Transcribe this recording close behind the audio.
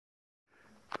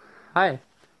Hi,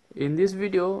 in this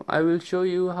video I will show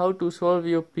you how to solve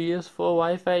your PS4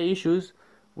 Wi-Fi issues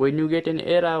when you get an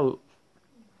error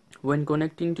when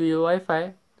connecting to your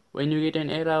Wi-Fi. When you get an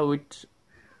error which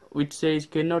says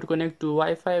cannot connect to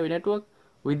Wi-Fi network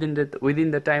within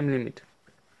the time limit.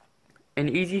 An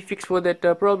easy fix for that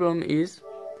problem is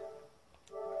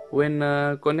when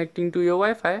connecting to your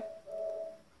Wi-Fi,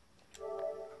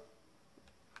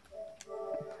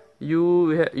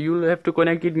 you'll have to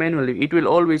connect it manually. It will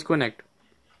always connect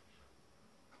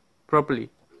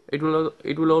properly. It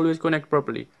will always connect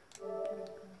properly.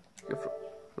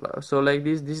 So like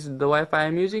this is the Wi-Fi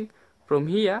I'm using. From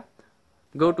here,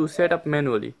 go to setup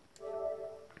manually.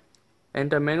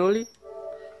 Enter manually.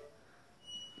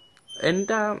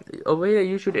 Enter over here.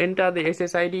 You should enter the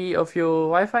SSID of your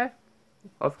Wi-Fi.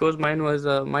 Of course, mine is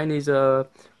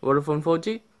Vodafone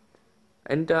 4G.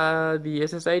 Enter the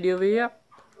SSID over here.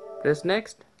 Press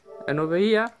next, and over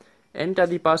here, enter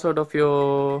the password of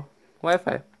your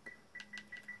Wi-Fi.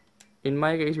 In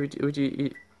my case, which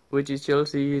is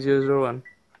Chelsea001.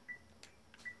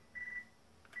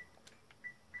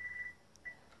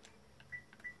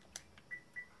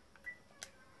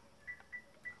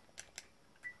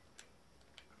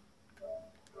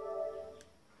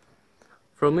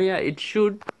 From here, it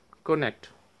should connect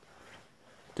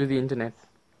to the internet.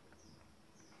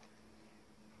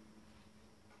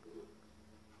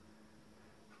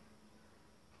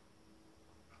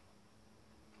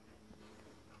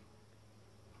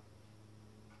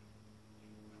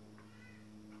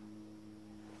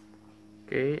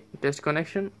 Okay, test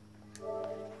connection.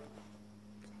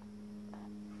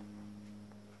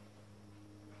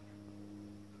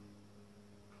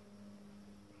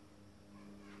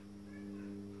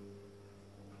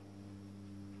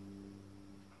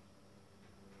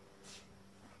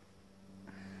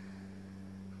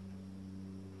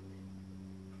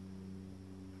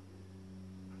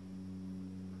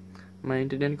 My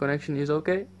internet connection is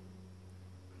okay,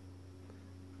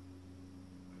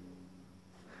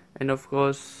 and of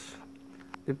course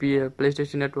the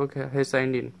PlayStation network has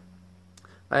signed in.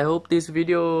 I hope this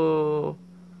video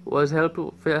was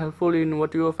helpful in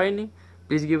what you are finding.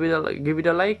 Please give it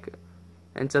a like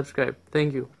and subscribe.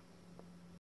 Thank you.